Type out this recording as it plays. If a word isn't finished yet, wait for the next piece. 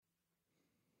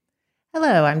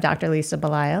Hello, I'm Dr. Lisa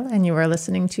Belisle, and you are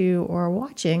listening to or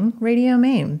watching Radio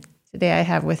Maine. Today I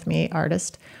have with me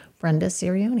artist Brenda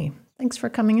Cirioni. Thanks for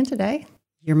coming in today.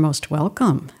 You're most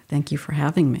welcome. Thank you for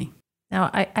having me. Now,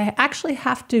 I actually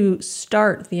have to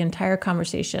start the entire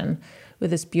conversation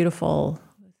with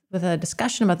a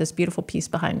discussion about this beautiful piece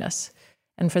behind us.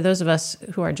 And for those of us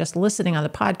who are just listening on the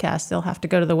podcast, they'll have to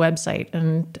go to the website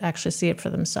and actually see it for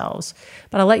themselves.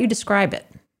 But I'll let you describe it.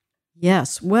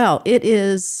 Yes, well, it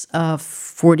is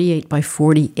 48 by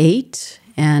 48,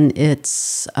 and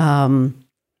it's the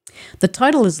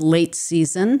title is Late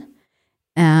Season,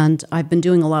 and I've been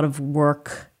doing a lot of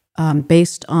work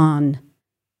based on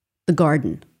the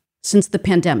garden since the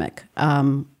pandemic.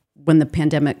 When the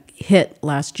pandemic hit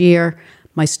last year,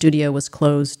 my studio was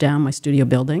closed down, my studio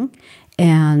building,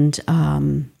 and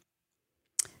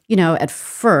at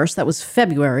first, that was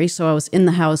February, so I was in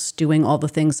the house doing all the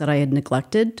things that I had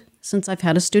neglected since I've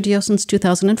had a studio since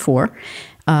 2004.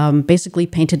 Basically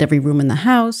painted every room in the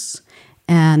house.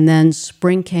 And then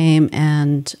spring came,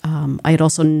 and I had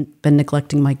also been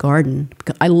neglecting my garden.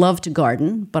 I love to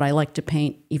garden, but I like to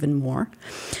paint even more.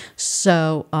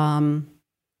 So, I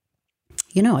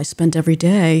spent every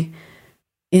day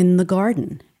in the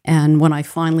garden. And when I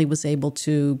finally was able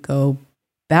to go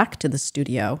back to the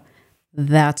studio,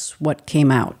 that's what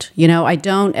came out. I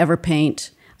don't ever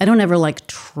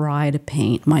try to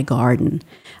paint my garden,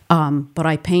 but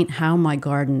I paint how my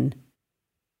garden,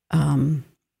 I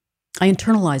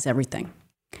internalize everything,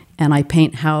 and I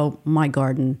paint how my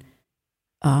garden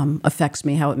affects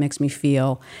me, how it makes me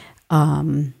feel.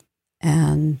 So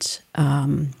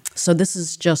this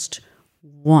is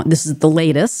this is the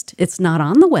latest. It's not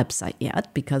on the website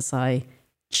yet because I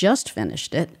just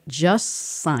finished it, just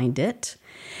signed it,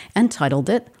 and titled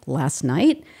it last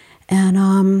night.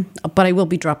 And but I will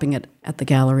be dropping it at the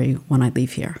gallery when I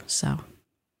leave here. So,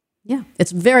 yeah,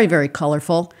 it's very, very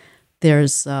colorful.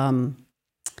 There's, colors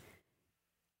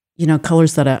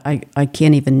that I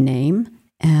can't even name,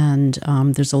 and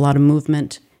there's a lot of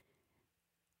movement.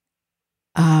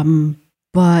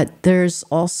 But there's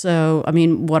also,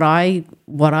 what I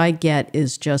get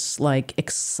is just like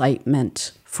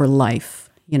excitement for life.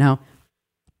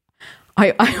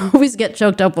 I always get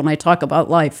choked up when I talk about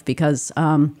life because,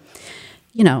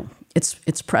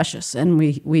 it's precious, and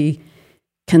we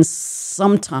can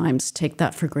sometimes take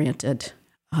that for granted.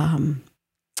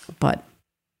 But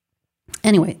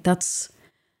anyway, that's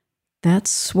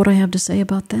what I have to say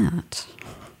about that.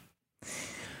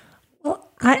 Well,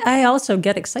 I also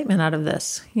get excitement out of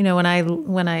this. When I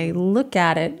look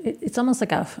at it, it's almost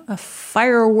like a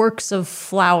fireworks of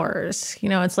flowers.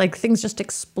 It's like things just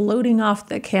exploding off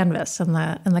the canvas and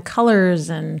the colors,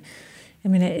 and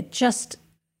it just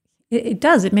it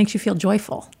does. It makes you feel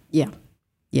joyful. Yeah.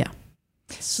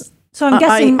 So I'm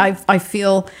guessing I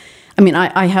feel.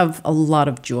 I have a lot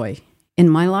of joy in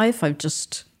my life.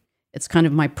 It's kind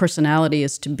of my personality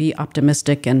is to be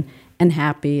optimistic and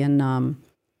happy and.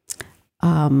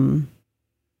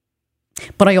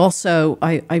 But I also,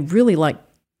 I really like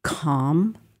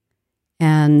calm,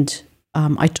 and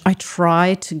I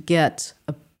try to get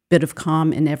a bit of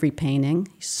calm in every painting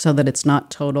so that it's not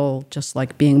total, just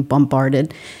like being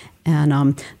bombarded.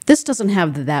 And this doesn't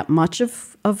have that much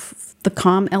of the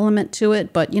calm element to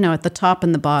it, but, at the top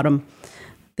and the bottom,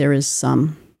 there is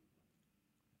some.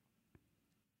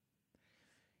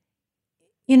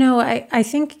 I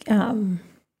think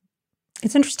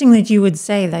it's interesting that you would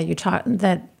say that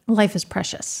that life is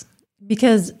precious,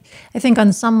 because I think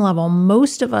on some level,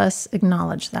 most of us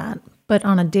acknowledge that, but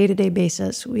on a day-to-day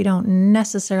basis, we don't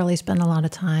necessarily spend a lot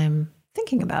of time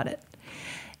thinking about it.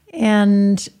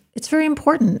 And it's very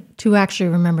important to actually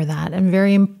remember that, and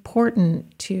very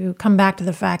important to come back to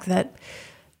the fact that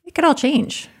it could all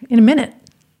change in a minute.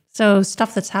 So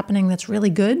stuff that's happening that's really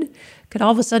good could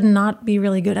all of a sudden not be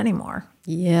really good anymore.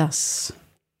 Yes.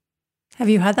 Have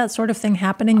you had that sort of thing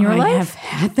happen in your life? I have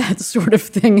had that sort of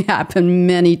thing happen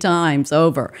many times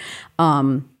over.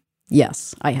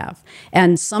 Yes, I have.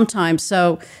 And sometimes,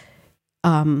 so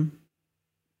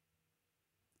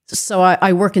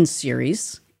I work in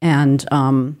series, and,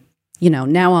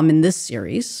 now I'm in this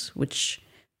series, which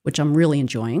I'm really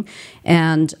enjoying.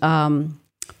 And,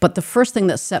 but the first thing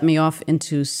that set me off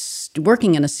into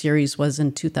working in a series was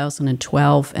in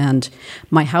 2012, and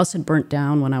my house had burnt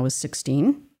down when I was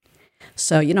 16.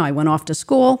 So, I went off to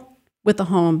school with a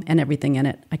home and everything in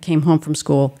it. I came home from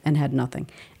school and had nothing.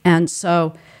 And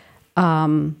so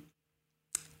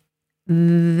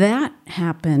that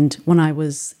happened when I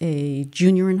was a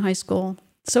junior in high school.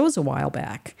 So it was a while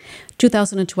back.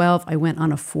 2012, I went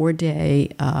on a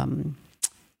 4-day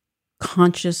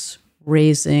conscious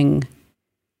raising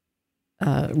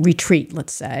retreat,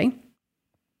 let's say.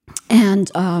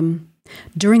 And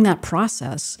during that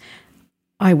process,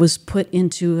 I was put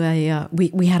into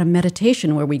we had a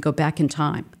meditation where we go back in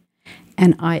time.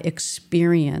 And I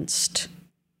experienced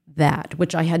that,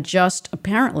 which I had just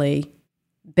apparently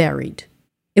buried.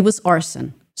 It was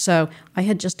arson. So I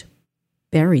had just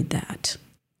buried that.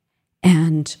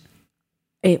 And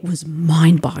it was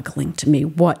mind-boggling to me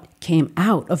what came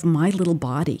out of my little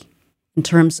body in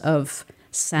terms of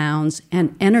sounds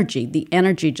and energy. The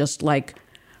energy just like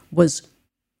was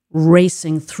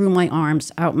racing through my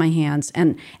arms, out my hands.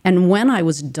 And when I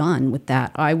was done with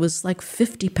that, I was like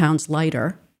 50 pounds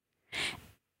lighter.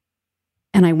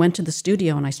 And I went to the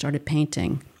studio and I started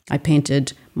painting. I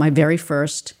painted my very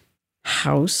first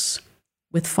house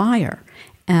with fire.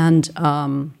 And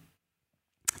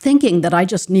thinking that I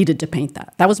just needed to paint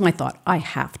that. That was my thought. I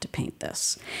have to paint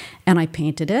this. And I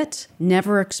painted it,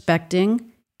 never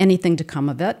expecting anything to come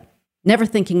of it, never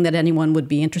thinking that anyone would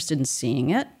be interested in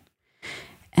seeing it.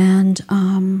 And,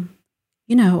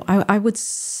 I would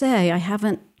say I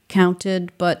haven't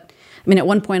counted, but I mean, at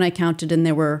one point I counted and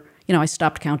there were, I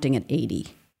stopped counting at 80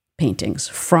 paintings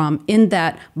from in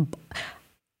that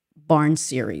barn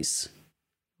series,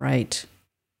 right?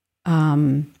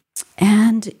 And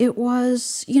it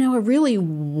was, a really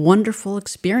wonderful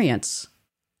experience,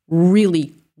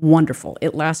 really wonderful.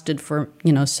 It lasted for,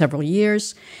 several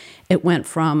years. It went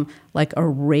from like a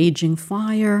raging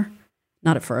fire.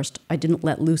 Not at first. I didn't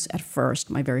let loose at first,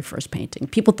 my very first painting.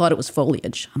 People thought it was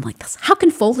foliage. I'm like, how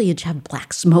can foliage have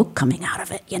black smoke coming out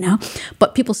of it,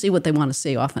 But people see what they want to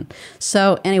see often.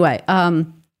 So anyway,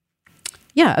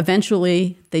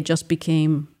 eventually they just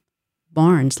became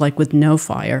barns, like with no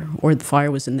fire, or the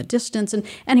fire was in the distance. And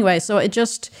anyway, so it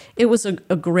was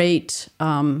a great,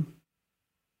 it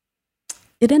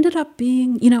ended up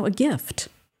being, a gift.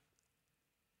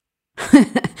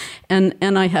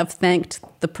 and I have thanked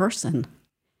the person,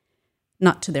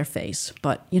 not to their face,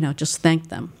 but, just thanked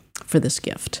them for this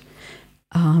gift.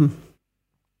 Anyway.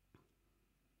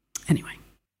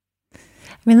 I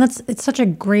mean, it's such a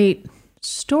great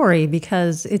story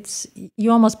because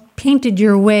you almost painted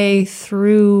your way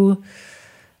through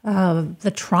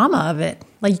the trauma of it.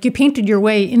 Like you painted your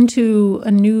way into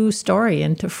a new story,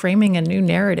 into framing a new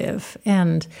narrative.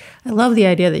 And I love the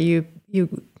idea that you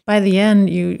by the end,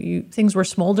 you things were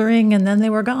smoldering and then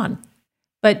they were gone.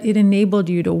 But it enabled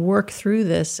you to work through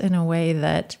this in a way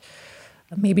that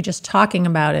maybe just talking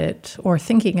about it or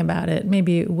thinking about it,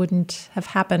 maybe it wouldn't have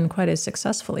happened quite as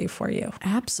successfully for you.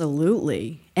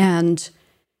 Absolutely. And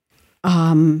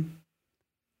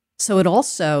so it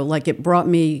also, like it brought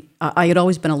me, I had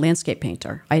always been a landscape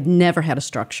painter. I had never had a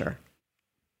structure.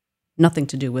 Nothing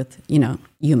to do with,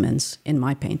 humans in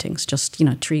my paintings, just,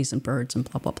 trees and birds and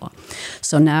blah, blah, blah.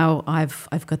 So now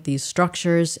I've got these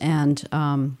structures and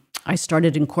I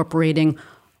started incorporating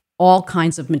all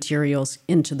kinds of materials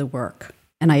into the work.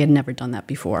 And I had never done that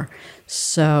before.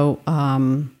 So,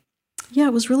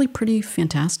 it was really pretty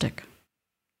fantastic.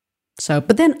 So,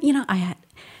 but then,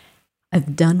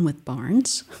 I've done with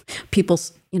barns. People,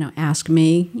 ask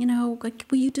me, like,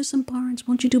 will you do some barns?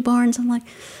 Won't you do barns? I'm like,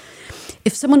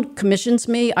 if someone commissions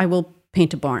me, I will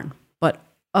paint a barn. But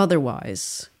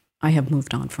otherwise, I have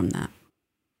moved on from that.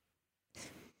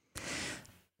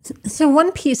 So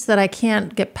one piece that I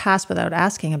can't get past without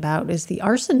asking about is the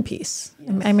arson piece.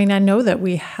 Yes. I mean, I know that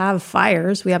we have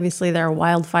fires. There are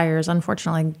wildfires,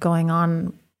 unfortunately, going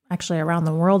on actually around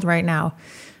the world right now.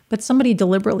 But somebody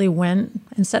deliberately went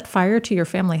and set fire to your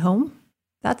family home?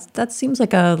 That seems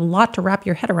like a lot to wrap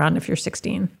your head around if you're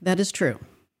 16. That is true.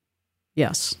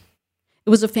 Yes. It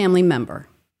was a family member.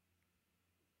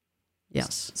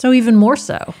 Yes. So even more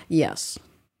so. Yes.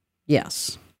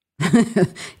 Yes.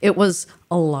 It was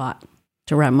a lot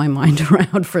to wrap my mind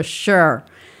around for sure.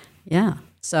 Yeah.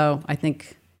 So I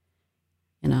think,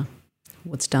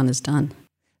 what's done is done.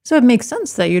 So it makes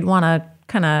sense that you'd want to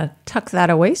kind of tuck that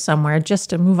away somewhere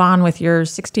just to move on with your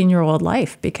 16-year-old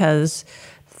life, because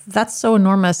that's so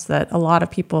enormous that a lot of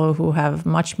people who have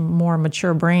much more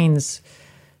mature brains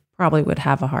probably would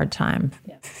have a hard time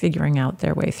figuring out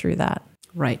their way through that.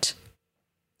 Right.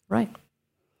 Right.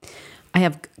 I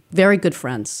have very good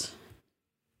friends.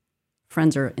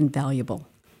 Friends are invaluable.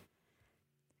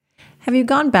 Have you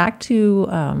gone back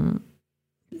to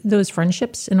those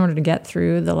friendships in order to get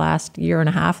through the last year and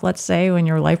a half, let's say, when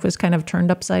your life was kind of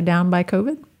turned upside down by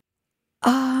COVID?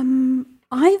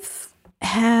 I've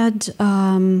had,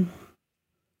 I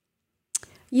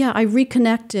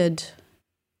reconnected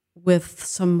with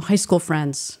some high school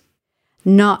friends,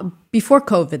 not before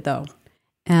COVID though.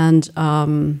 And,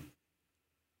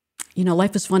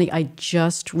 life is funny. I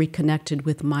just reconnected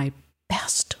with my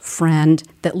best friend friend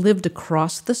that lived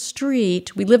across the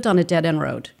street. We lived on a dead-end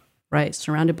road, right,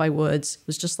 surrounded by woods. It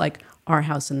was just like our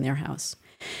house and their house.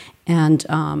 And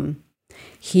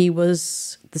he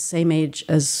was the same age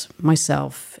as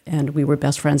myself, and we were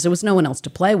best friends. There was no one else to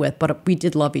play with, but we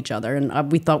did love each other,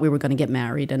 and we thought we were going to get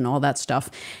married and all that stuff.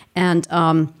 And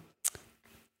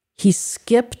he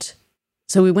skipped,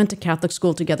 so we went to Catholic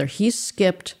school together. He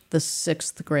skipped the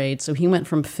 6th grade, so he went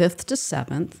from 5th to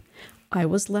 7th. I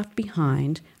was left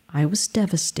behind. I was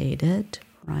devastated,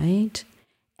 right?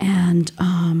 And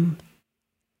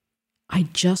I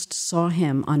just saw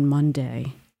him on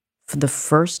Monday for the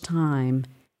first time.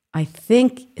 I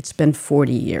think it's been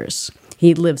 40 years.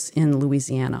 He lives in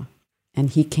Louisiana, and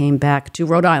he came back to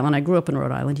Rhode Island. I grew up in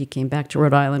Rhode Island. He came back to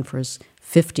Rhode Island for his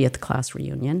 50th class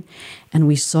reunion, and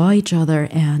we saw each other,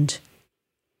 and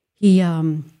he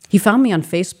found me on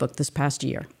Facebook this past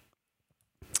year,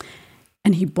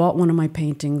 and he bought one of my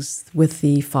paintings with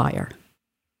the fire.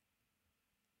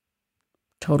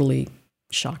 Totally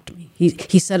shocked me.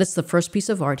 He said it's the first piece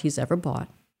of art he's ever bought.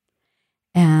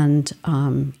 And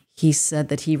he said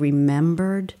that he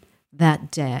remembered that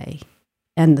day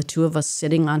and the two of us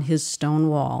sitting on his stone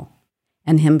wall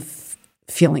and him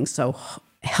feeling so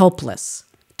helpless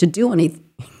to do anything,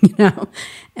 you know?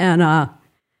 And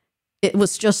it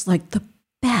was just like the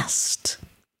best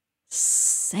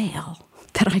sale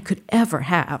that I could ever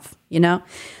have, you know,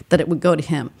 that it would go to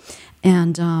him.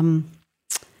 And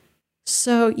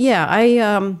so, yeah,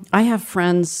 I have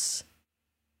friends,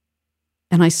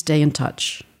 and I stay in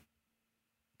touch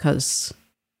because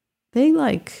they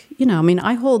like, you know, I mean,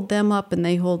 I hold them up and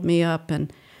they hold me up.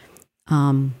 And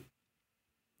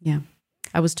yeah,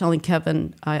 I was telling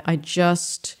Kevin, I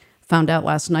just found out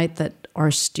last night that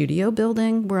our studio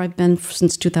building, where I've been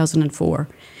since 2004,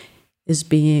 is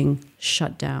being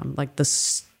shut down. Like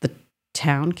the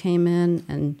town came in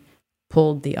and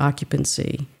pulled the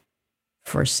occupancy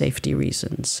for safety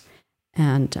reasons.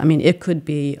 And I mean, it could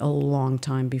be a long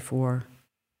time before.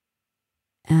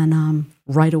 And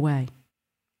right away,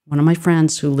 one of my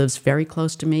friends who lives very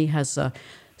close to me has a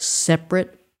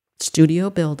separate studio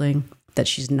building that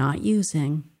she's not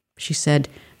using. She said,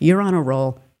 "You're on a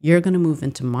roll. You're going to move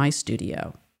into my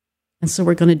studio." And so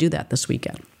we're going to do that this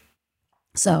weekend.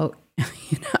 So,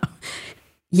 you know,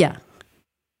 yeah,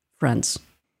 friends.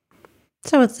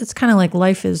 So it's kind of like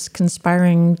life is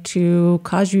conspiring to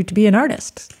cause you to be an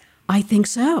artist. I think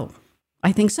so.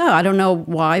 I don't know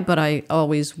why, but I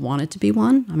always wanted to be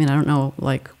one. I mean, I don't know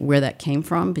like where that came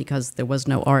from because there was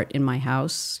no art in my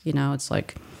house. You know, it's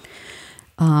like,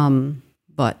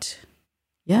 but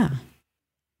yeah.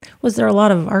 Was there a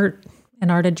lot of art and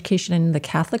art education in the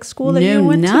Catholic school that you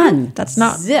went none. to? That's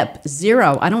not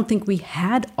zero. I don't think we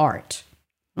had art.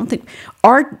 I don't think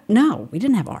art. No, we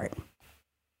didn't have art.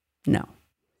 No.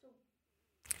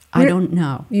 I don't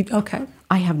know. Okay.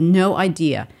 I have no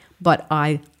idea, but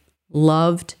I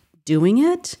loved doing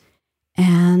it.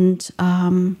 And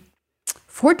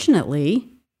fortunately,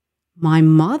 my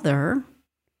mother,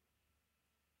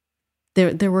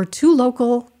 there were two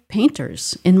local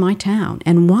painters in my town,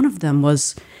 and one of them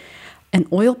was an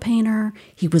oil painter.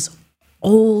 He was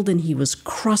old and he was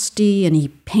crusty and he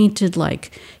painted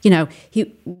like, you know,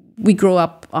 we grew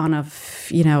up on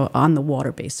on the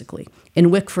water basically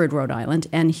in Wickford, Rhode Island,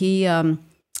 and he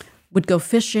would go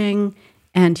fishing,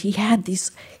 and he had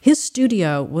his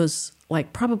studio was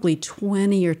like probably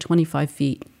 20 or 25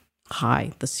 feet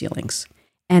high, the ceilings,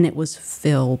 and it was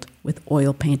filled with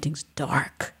oil paintings,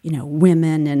 dark, you know,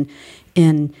 women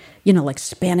and you know, like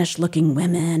Spanish looking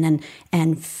women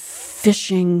and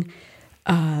fishing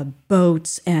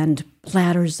boats and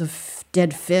platters of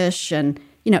dead fish, and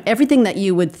you know, everything that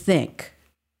you would think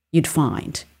you'd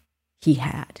find, he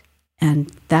had.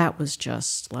 And that was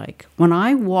just like, when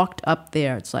I walked up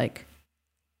there, it's like,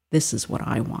 this is what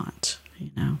I want, you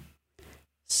know?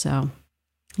 So,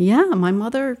 yeah, my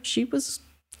mother, she was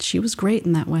great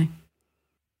in that way.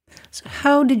 So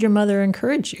how did your mother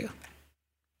encourage you?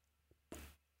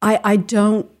 I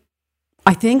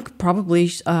think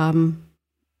probably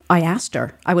I asked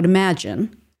her, I would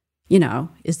imagine, you know,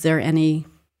 is there any,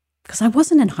 because I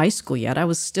wasn't in high school yet. I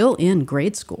was still in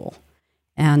grade school.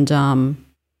 And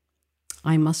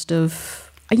I must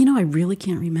have, you know, I really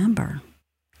can't remember.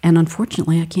 And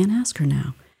unfortunately, I can't ask her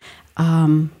now.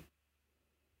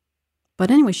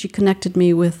 But anyway, she connected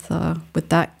me with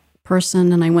that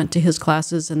person, and I went to his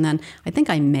classes. And then I think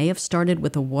I may have started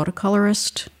with a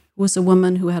watercolorist, who was a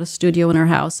woman who had a studio in her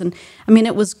house. And I mean,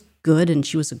 it was good, and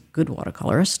she was a good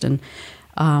watercolorist, and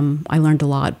I learned a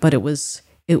lot. But it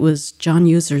was John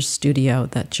User's studio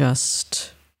that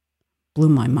just blew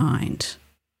my mind.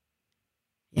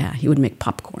 Yeah, he would make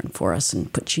popcorn for us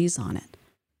and put cheese on it.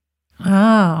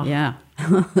 Oh. Yeah.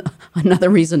 Another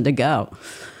reason to go.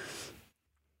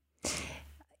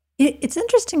 It's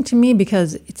interesting to me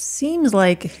because it seems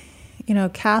like,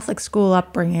 Catholic school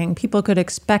upbringing, people could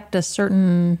expect a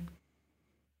certain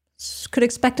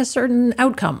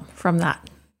outcome from that.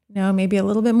 Maybe a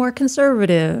little bit more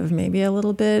conservative, maybe a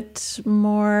little bit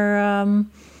more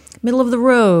middle of the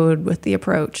road with the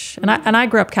approach. And I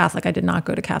grew up Catholic. I did not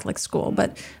go to Catholic school,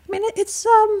 but I mean,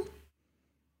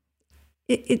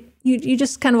 you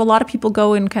just kind of, a lot of people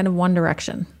go in kind of one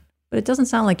direction, but it doesn't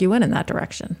sound like you went in that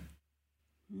direction.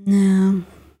 No.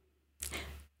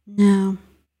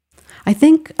 I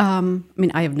think,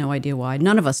 I have no idea why.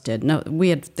 None of us did. No,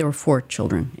 there were 4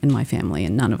 children in my family,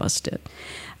 and none of us did.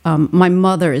 My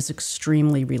mother is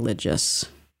extremely religious,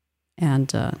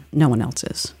 and no one else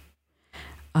is.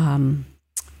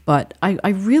 But I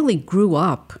really grew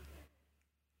up.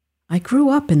 I grew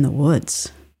up in the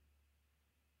woods.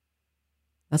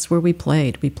 That's where we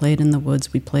played. We played in the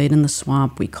woods. We played in the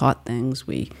swamp. We caught things.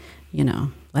 We,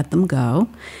 let them go.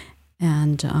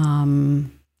 And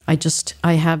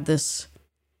I have this,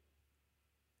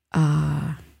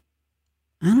 I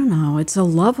don't know, it's a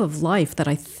love of life that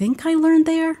I think I learned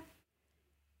there.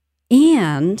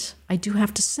 And I do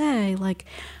have to say,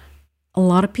 a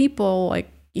lot of people,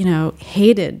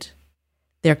 hated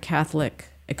their Catholic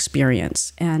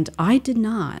experience. And I did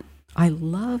not. I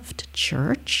loved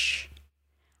church.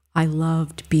 I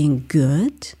loved being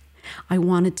good. I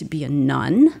wanted to be a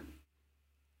nun.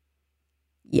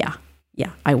 Yeah,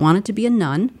 I wanted to be a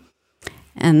nun.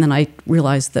 And then I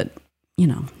realized that,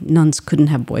 nuns couldn't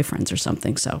have boyfriends or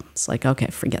something. So it's like, okay,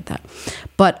 forget that.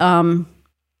 But,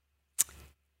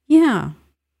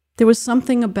 there was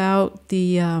something about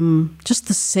the, just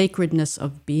the sacredness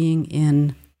of being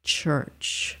in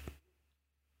church.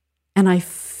 And I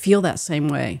feel that same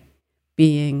way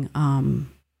being, in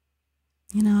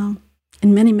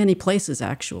many, many places,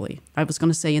 actually. I was going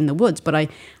to say in the woods, but I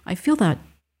feel that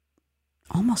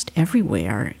almost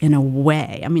everywhere in a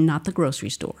way. I mean, not the grocery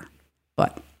store,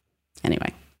 but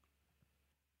anyway.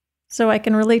 So I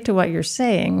can relate to what you're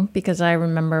saying, because I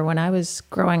remember when I was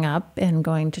growing up and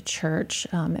going to church,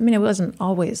 it wasn't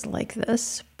always like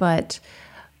this, but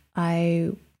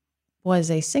I was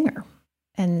a singer.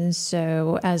 And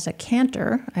so as a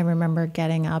cantor, I remember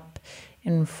getting up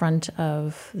in front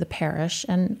of the parish.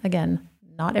 And again,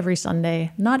 not every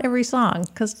Sunday, not every song,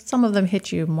 because some of them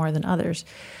hit you more than others.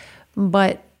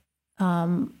 But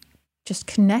just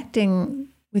connecting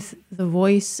with the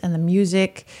voice and the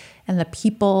music and the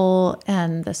people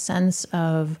and the sense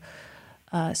of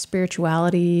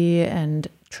spirituality and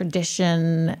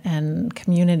tradition and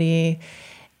community.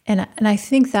 And I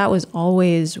think that was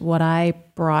always what I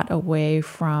brought away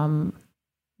from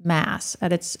Mass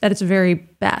at its very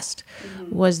best,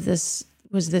 was this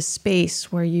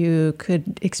space where you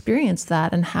could experience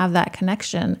that and have that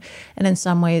connection, and in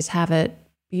some ways have it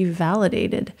be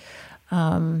validated.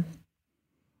 And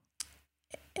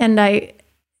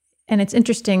it's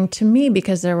interesting to me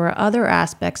because there were other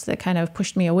aspects that kind of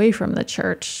pushed me away from the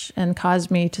church and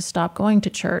caused me to stop going to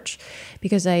church,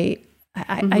 because I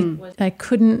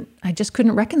just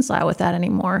couldn't reconcile with that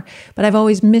anymore. But I've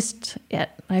always missed it.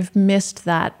 I've missed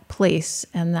that place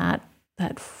and that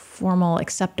formal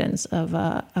acceptance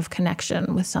of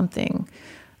connection with something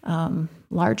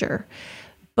larger.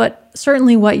 But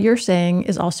certainly what you're saying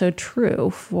is also true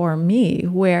for me,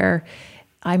 where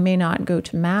I may not go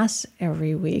to Mass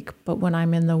every week, but when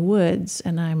I'm in the woods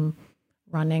and I'm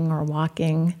running or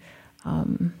walking,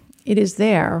 it is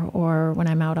there. Or when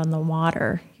I'm out on the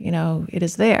water, it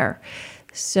is there.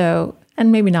 So,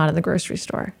 and maybe not in the grocery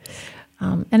store.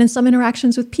 And in some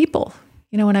interactions with people,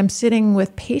 when I'm sitting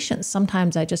with patients,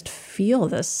 sometimes I just feel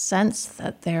this sense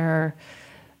that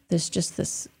there's just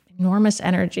this enormous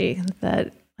energy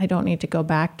that I don't need to go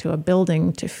back to a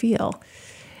building to feel.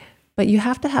 But you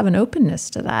have to have an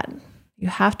openness to that. You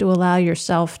have to allow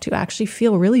yourself to actually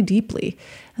feel really deeply.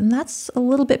 And that's a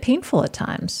little bit painful at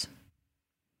times.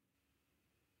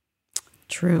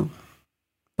 True.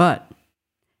 But,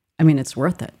 it's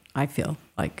worth it. I feel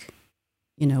like,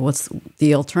 what's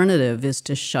the alternative is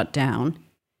to shut down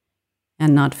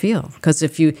and not feel. Because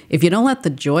if you don't let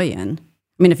the joy in,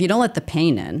 if you don't let the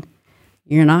pain in,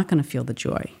 you're not going to feel the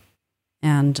joy.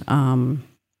 And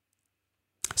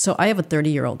so I have a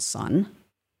 30-year-old son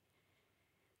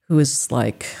who is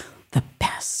like the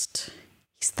best.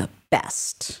 He's the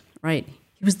best, right?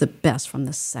 He was the best from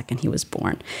the second he was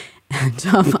born. And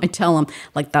I tell him,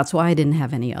 that's why I didn't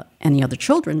have any other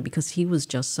children, because he was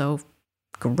just so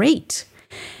great.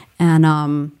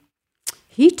 And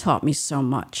he taught me so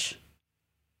much.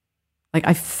 Like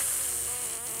I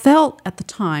felt at the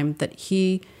time that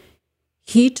he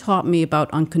taught me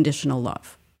about unconditional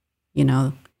love, you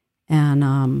know,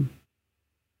 and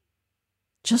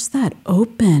just that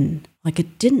open, like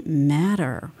it didn't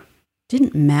matter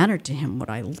to him what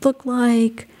I looked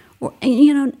like, or,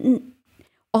 you know,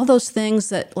 all those things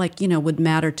that, like, you know, would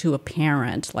matter to a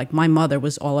parent. Like my mother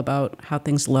was all about how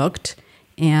things looked,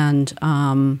 and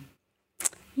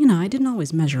you know, I didn't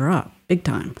always measure up big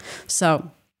time.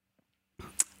 So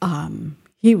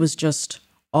he was just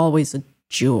always a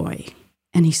joy.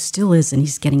 And he still is, and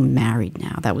he's getting married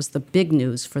now. That was the big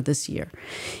news for this year.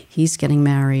 He's getting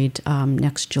married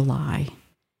next July.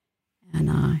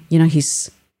 And, you know,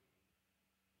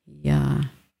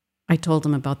 I told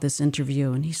him about this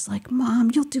interview, and he's like,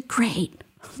 Mom, you'll do great.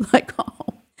 I'm like,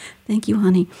 oh, thank you,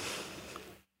 honey.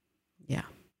 Yeah.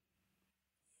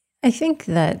 I think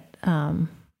that I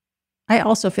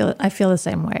feel the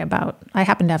same way I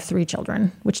happen to have 3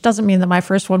 children, which doesn't mean that my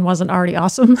first one wasn't already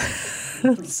awesome.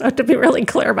 So to be really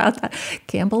clear about that,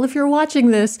 Campbell, if you're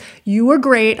watching this, you were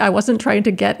great. I wasn't trying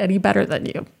to get any better than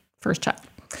you, first child.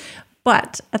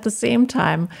 But at the same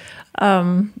time,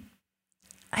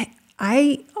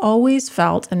 I always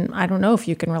felt, and I don't know if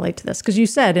you can relate to this, because you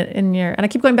said and I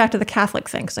keep going back to the Catholic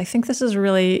thing, because I think this is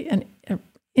really an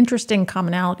interesting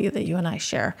commonality that you and I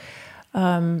share.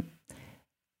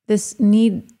 This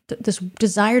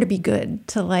desire to be good,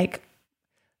 to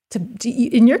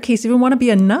in your case, even want to be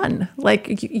a nun.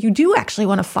 Like you do actually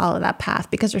want to follow that path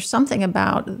because there's something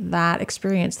about that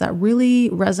experience that really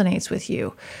resonates with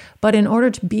you. But in order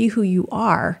to be who you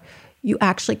are, you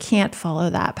actually can't follow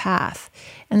that path.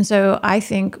 And so I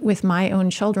think with my own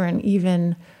children,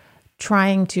 even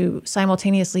trying to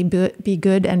simultaneously be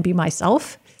good and be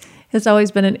myself has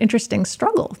always been an interesting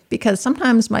struggle, because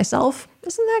sometimes myself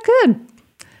isn't that good.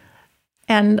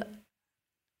 And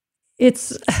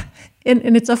it's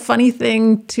a funny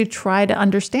thing to try to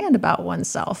understand about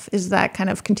oneself, is that kind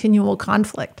of continual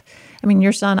conflict. I mean,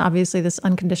 your son, obviously, this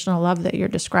unconditional love that you're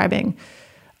describing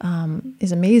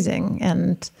is amazing.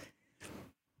 And,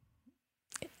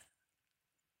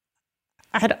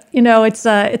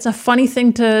 it's a funny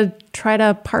thing to try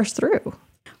to parse through.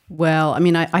 Well, I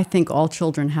mean, I think all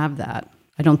children have that.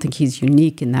 I don't think he's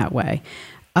unique in that way.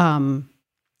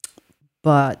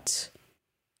 But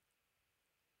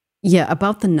yeah,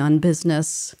 about the nun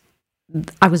business,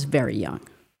 I was very young.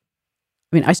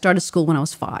 I mean, I started school when I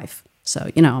was 5. So,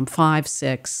 I'm 5,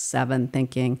 6, 7,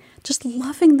 thinking, just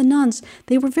loving the nuns.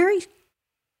 They were very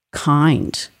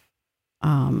kind.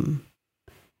 And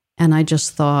I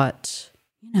just thought,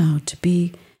 to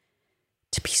be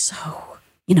so,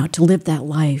 to live that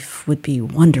life would be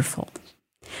wonderful.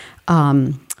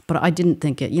 But I didn't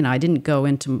think it, I didn't go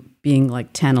into being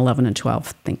like 10, 11, and 12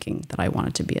 thinking that I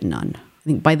wanted to be a nun. I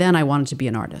think by then I wanted to be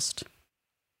an artist.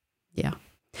 Yeah.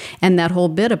 And that whole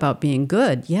bit about being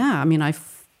good, yeah, I mean, I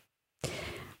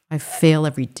fail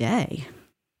every day.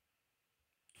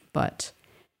 But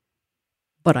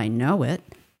I know it,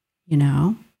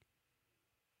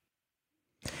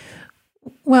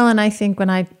 Well, and I think when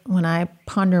I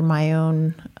ponder my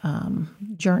own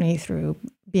journey through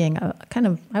being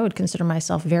I would consider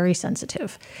myself very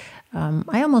sensitive.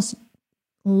 I almost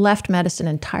left medicine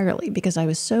entirely because I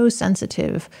was so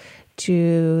sensitive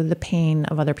to the pain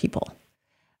of other people.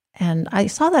 And I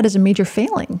saw that as a major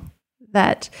failing,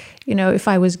 that, if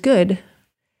I was good,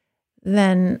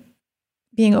 then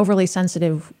being overly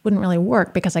sensitive wouldn't really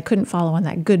work because I couldn't follow on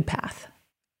that good path,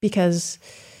 because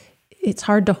it's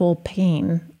hard to hold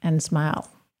pain and smile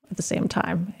at the same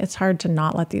time. It's hard to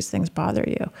not let these things bother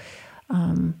you.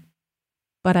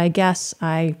 But I guess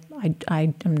I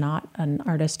am not an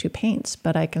artist who paints,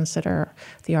 but I consider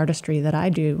the artistry that I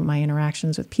do my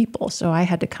interactions with people. So I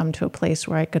had to come to a place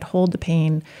where I could hold the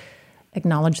pain,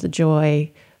 acknowledge the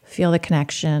joy, feel the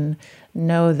connection,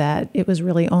 know that it was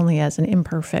really only as an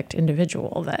imperfect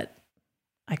individual that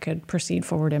I could proceed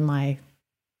forward in my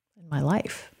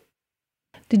life.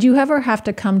 Did you ever have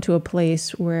to come to a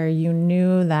place where you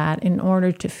knew that in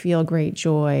order to feel great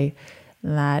joy,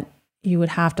 that you would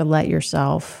have to let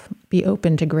yourself be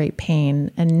open to great pain,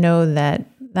 and know that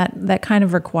kind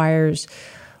of requires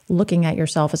looking at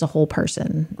yourself as a whole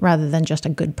person rather than just a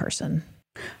good person?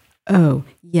 Oh,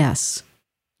 yes.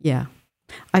 Yeah.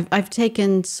 I've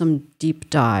taken some deep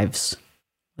dives.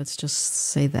 Let's just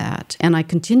say that. And I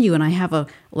continue, and I have a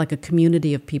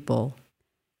community of people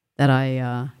that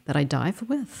I dive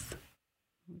with,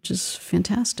 which is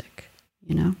fantastic,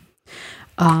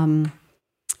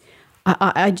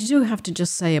 I do have to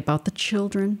just say about the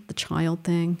child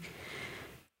thing.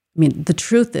 I mean, the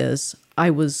truth is,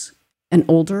 I was an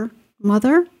older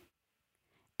mother,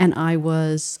 And I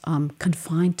was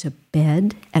confined to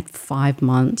bed at 5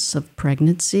 months of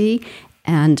pregnancy.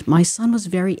 And my son was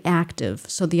very active.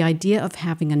 So the idea of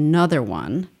having another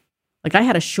one, like I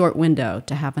had a short window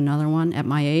to have another one at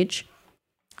my age.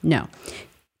 No.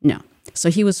 So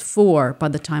he was 4 by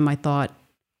the time I thought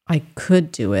I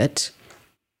could do it.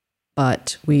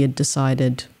 But we had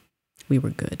decided we were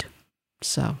good.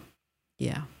 So,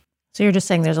 yeah. So you're just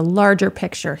saying there's a larger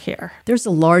picture here. There's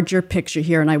a larger picture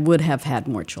here, and I would have had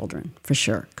more children, for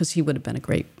sure, because he would have been a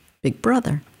great big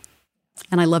brother.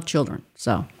 And I love children,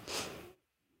 so.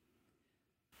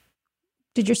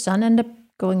 Did your son end up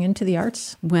going into the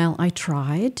arts? Well, I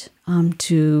tried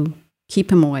to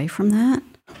keep him away from that.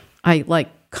 I,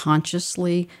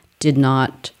 consciously did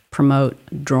not promote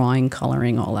drawing,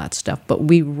 coloring, all that stuff, but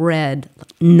we read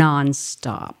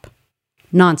nonstop.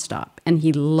 And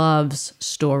he loves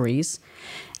stories.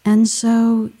 And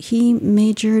so he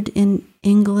majored in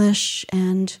English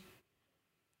and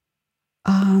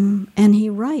he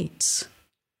writes.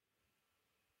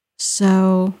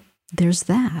 So there's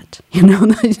that.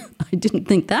 I didn't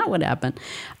think that would happen.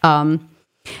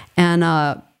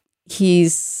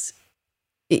 He's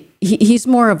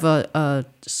more of a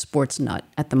sports nut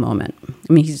at the moment.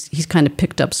 I mean, he's kind of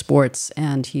picked up sports,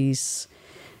 and he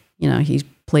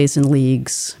plays in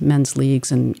leagues, men's leagues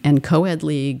and co-ed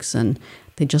leagues, and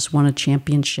they just won a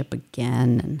championship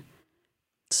again. And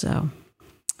so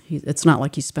it's not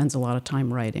like he spends a lot of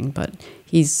time writing, but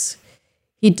he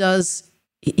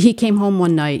came home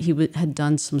one night. He had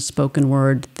done some spoken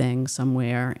word thing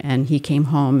somewhere, and he came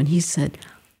home and he said,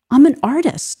 "I'm an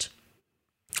artist."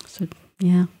 I said,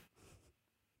 "Yeah."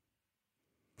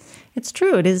 It's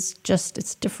true.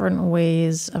 It's different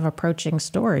ways of approaching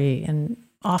story, and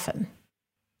often.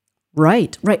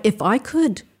 Right. If I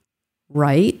could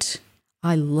write,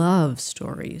 I love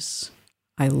stories.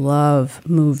 I love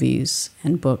movies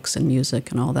and books and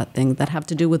music and all that thing that have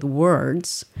to do with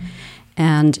words.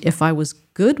 And if I was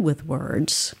good with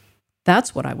words,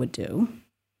 that's what I would do.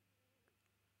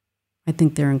 I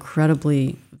think they're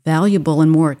incredibly valuable and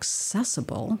more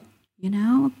accessible,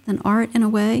 than art in a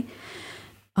way.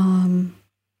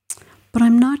 But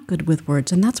I'm not good with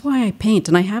words, and that's why I paint.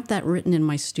 And I have that written in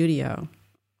my studio.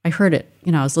 I heard it,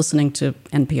 I was listening to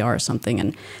NPR or something,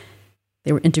 and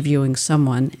they were interviewing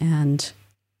someone, and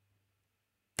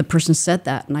the person said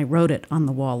that, and I wrote it on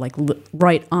the wall,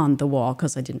 right on the wall,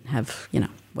 because I didn't have,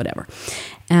 whatever.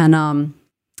 And,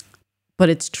 but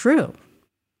it's true.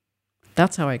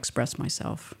 That's how I express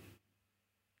myself.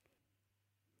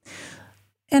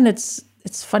 And it's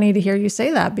funny to hear you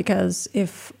say that, because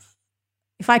if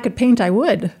I could paint, I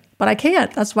would, but I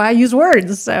can't. That's why I use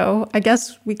words. So I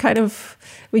guess we get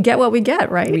what we get,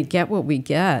 right? We get what we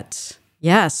get.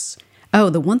 Yes.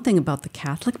 Oh, the one thing about the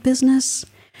Catholic business,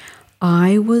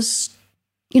 it was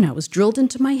drilled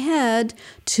into my head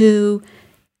to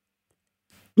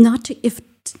not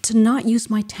use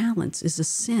my talents is a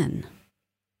sin.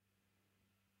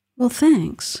 Well,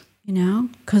 thanks,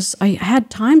 because I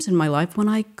had times in my life when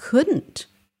I couldn't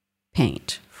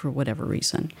paint for whatever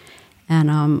reason. And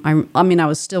I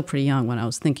was still pretty young when I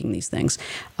was thinking these things.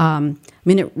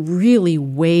 It really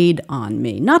weighed on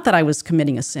me. Not that I was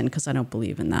committing a sin, because I don't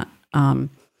believe in that,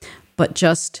 but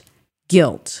just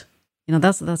guilt.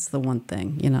 That's the one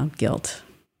thing, guilt.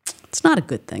 It's not a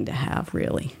good thing to have,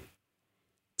 really.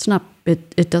 It's not.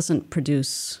 It doesn't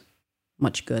produce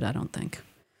much good, I don't think.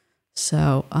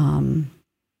 So,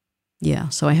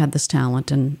 so I had this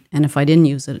talent, and if I didn't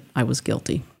use it, I was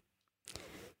guilty.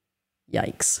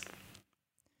 Yikes.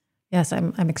 Yes,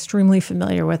 I'm extremely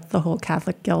familiar with the whole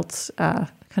Catholic guilt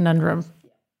conundrum.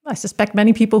 I suspect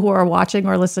many people who are watching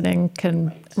or listening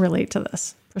can relate to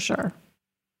this, for sure.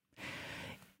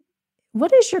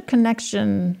 What is your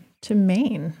connection to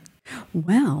Maine?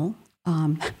 Well,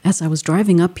 as I was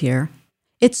driving up here,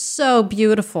 it's so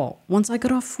beautiful. Once I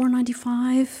got off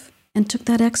 495 and took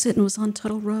that exit and was on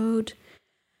Tuttle Road,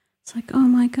 it's like, oh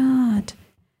my God.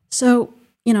 So,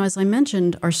 as I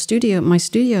mentioned, my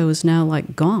studio is now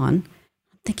gone.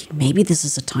 I'm thinking maybe this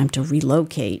is a time to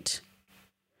relocate.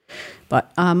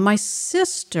 But my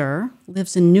sister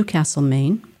lives in Newcastle,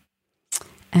 Maine,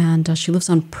 and she lives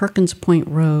on Perkins Point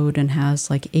Road and has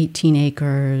 18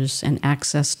 acres and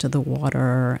access to the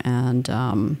water, and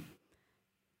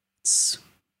it's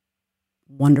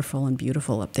wonderful and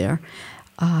beautiful up there.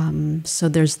 So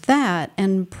there's that.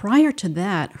 And prior to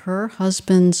that, her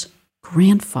husband's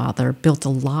grandfather built a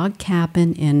log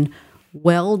cabin in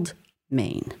Weld,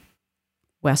 Maine,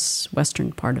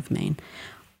 western part of Maine,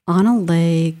 on a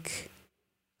lake,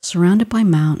 surrounded by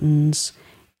mountains.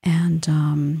 And,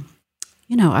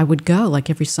 I would go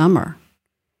every summer.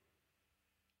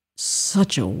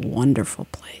 such a wonderful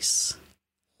place.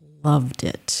 Loved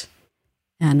it.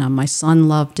 And my son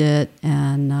loved it.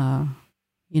 And,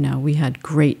 we had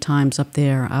great times up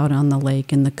there out on the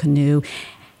lake in the canoe.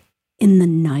 In the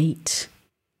night,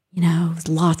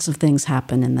 lots of things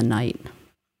happen in the night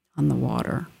on the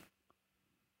water.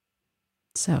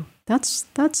 So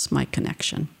that's my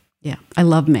connection. Yeah, I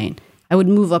love Maine. I would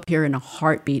move up here in a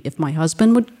heartbeat if my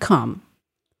husband would come.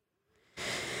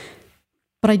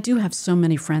 But I do have so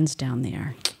many friends down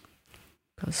there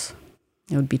because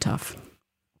it would be tough.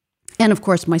 And of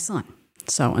course, my son.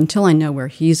 So until I know where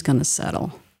he's going to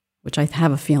settle, which I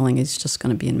have a feeling he's just going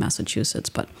to be in Massachusetts,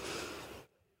 but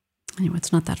anyway,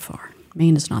 it's not that far.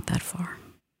 Maine is not that far.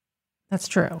 That's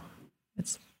true.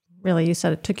 It's really, you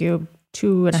said it took you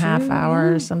 2.5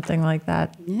 hours, something like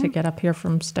that, to get up here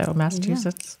from Stowe,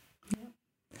 Massachusetts.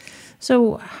 Yeah.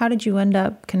 So how did you end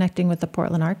up connecting with the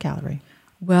Portland Art Gallery?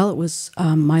 Well, it was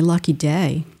my lucky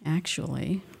day,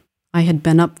 actually. I had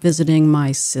been up visiting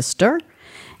my sister,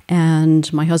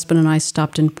 and my husband and I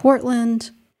stopped in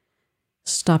Portland,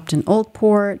 stopped in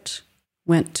Oldport,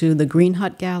 went to the Green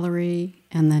Hut Gallery,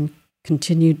 and then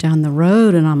continued down the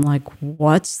road. And I'm like,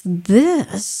 what's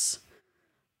this?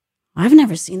 I've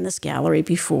never seen this gallery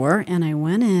before. And I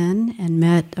went in and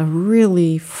met a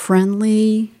really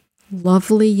friendly,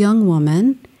 lovely young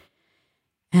woman.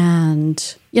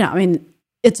 And,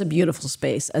 it's a beautiful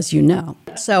space, as you know.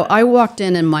 So I walked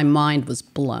in and my mind was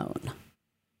blown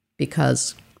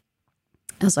because,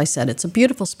 as I said, it's a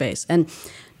beautiful space. And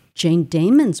Jane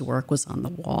Damon's work was on the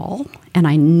wall, and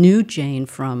I knew Jane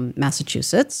from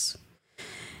Massachusetts.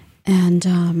 And,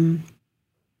 the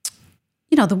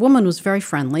woman was very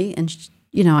friendly. And,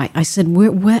 I said,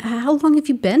 how long have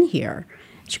you been here?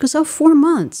 She goes, 4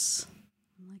 months.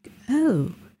 I'm like,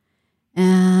 oh.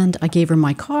 And I gave her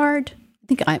my card. I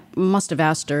think I must have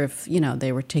asked her if,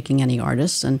 they were taking any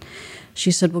artists. And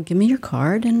she said, well, give me your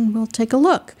card and we'll take a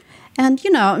look. And,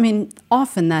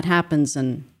 often that happens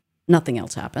and nothing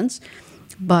else happens.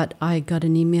 But I got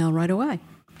an email right away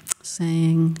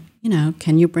saying,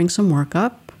 can you bring some work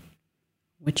up?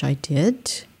 Which I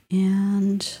did.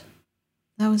 And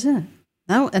that was it.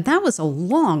 That was a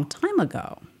long time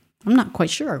ago. I'm not quite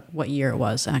sure what year it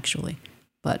was, actually.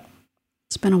 But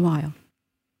it's been a while.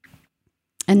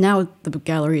 And now the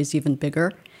gallery is even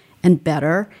bigger and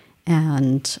better.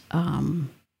 And, I'm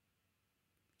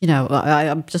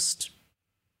just,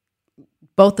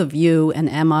 both of you and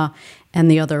Emma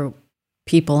and the other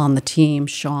people on the team,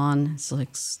 Sean, it's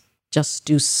like just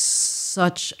do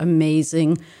such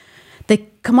amazing, they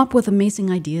come up with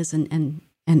amazing ideas and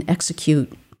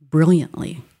execute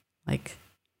brilliantly. Like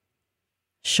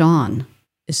Sean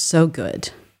is so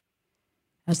good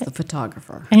as the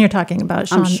photographer. And you're talking about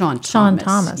Sean Thomas. Sean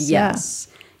Thomas. Yes.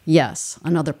 Yeah. Yes.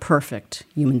 Another perfect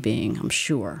human being, I'm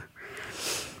sure.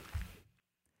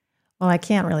 Well, I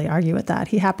can't really argue with that.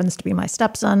 He happens to be my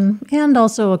stepson and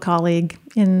also a colleague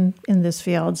in this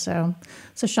field. So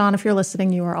Sean, if you're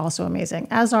listening, you are also amazing,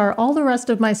 as are all the rest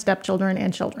of my stepchildren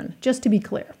and children, just to be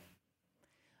clear.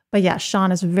 But yeah,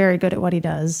 Sean is very good at what he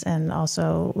does, and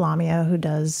also Lamia, who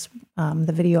does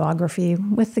the videography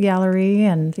with the gallery,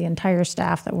 and the entire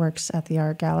staff that works at the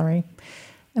art gallery.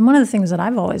 And one of the things that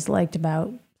I've always liked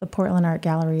about the Portland Art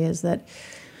Gallery is that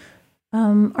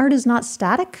art is not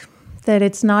static, that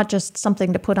it's not just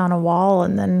something to put on a wall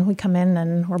and then we come in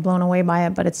and we're blown away by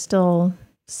it, but it's still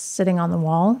sitting on the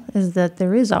wall, is that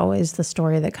there is always the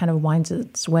story that kind of winds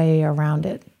its way around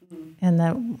it. And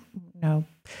that,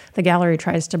 the gallery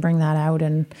tries to bring that out.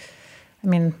 And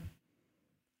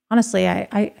honestly,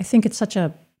 I think it's such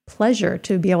a pleasure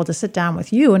to be able to sit down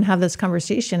with you and have this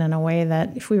conversation in a way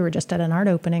that if we were just at an art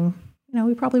opening,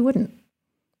 we probably wouldn't.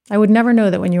 I would never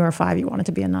know that when you were 5, you wanted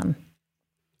to be a nun.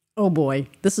 Oh boy,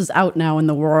 this is out now in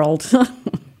the world.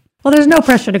 Well, there's no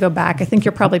pressure to go back. I think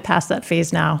you're probably past that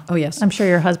phase now. Oh, yes. I'm sure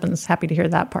your husband's happy to hear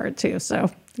that part too.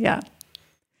 So, yeah.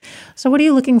 So what are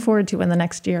you looking forward to in the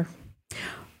next year?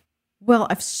 Well,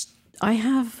 I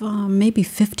have maybe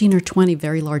 15 or 20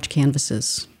 very large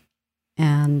canvases.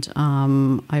 And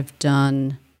I've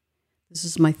done, this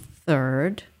is my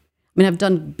third. I've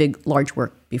done big, large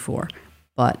work before,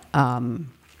 but, and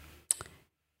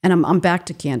I'm back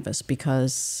to canvas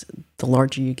because the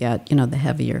larger you get, the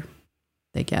heavier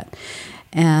they get.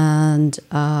 And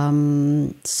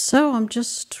so I'm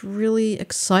just really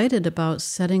excited about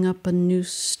setting up a new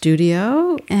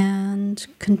studio and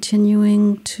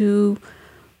continuing to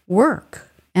work.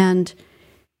 And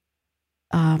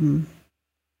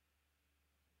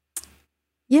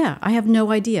yeah, I have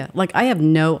no idea. I have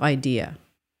no idea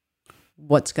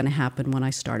what's going to happen when I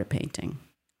start a painting.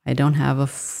 I don't have a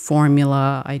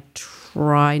formula. I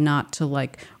try not to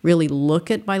like really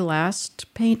look at my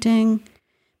last painting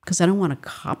because I don't want to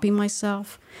copy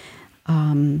myself.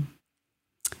 And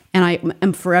I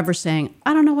am forever saying,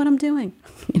 I don't know what I'm doing,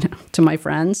 to my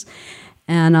friends.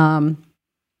 And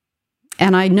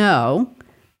I know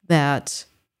that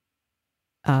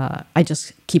I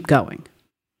just keep going.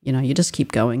 You just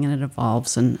keep going and it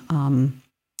evolves. And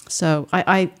so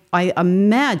I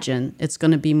imagine it's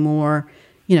going to be more,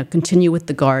 continue with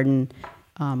the garden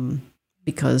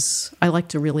because I like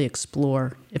to really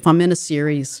explore. If I'm in a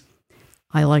series,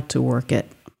 I like to work it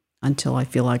until I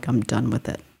feel like I'm done with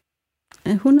it.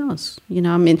 And who knows?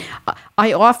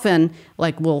 I often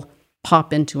will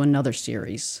pop into another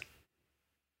series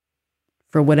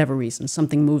for whatever reason.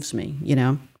 Something moves me,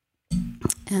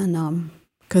 And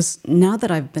because now that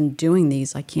I've been doing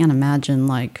these, I can't imagine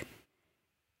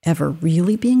ever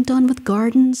really being done with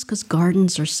gardens because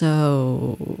gardens are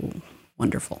so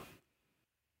wonderful.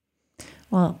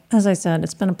 Well, as I said,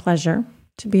 it's been a pleasure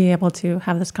to be able to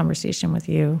have this conversation with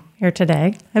you here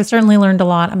today. I've certainly learned a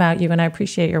lot about you, and I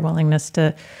appreciate your willingness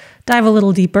to dive a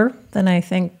little deeper than I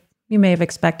think you may have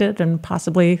expected, and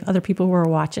possibly other people who are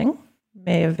watching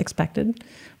may have expected.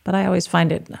 But I always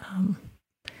find it,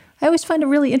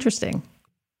 really interesting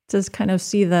to kind of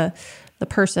see the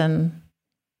person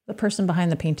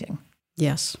behind the painting.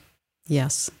 Yes.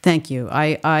 Thank you.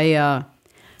 I'm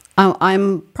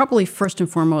probably first and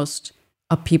foremost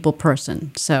a people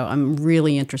person, so I'm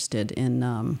really interested in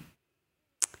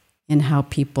how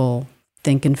people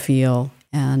think and feel,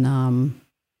 and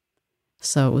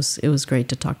so it was great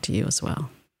to talk to you as well.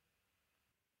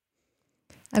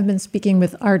 I've been speaking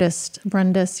with artist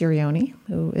Brenda Sirioni,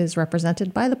 who is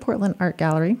represented by the Portland Art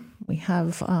Gallery. We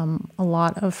have a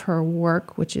lot of her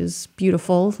work, which is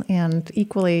beautiful and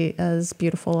equally as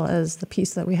beautiful as the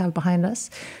piece that we have behind us.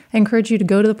 I encourage you to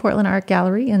go to the Portland Art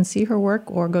Gallery and see her work,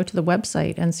 or go to the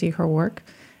website and see her work.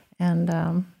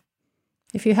 And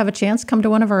if you have a chance, come to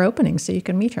one of our openings so you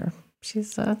can meet her.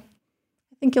 I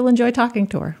think you'll enjoy talking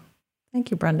to her. Thank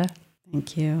you, Brenda.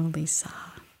 Thank you, Lisa.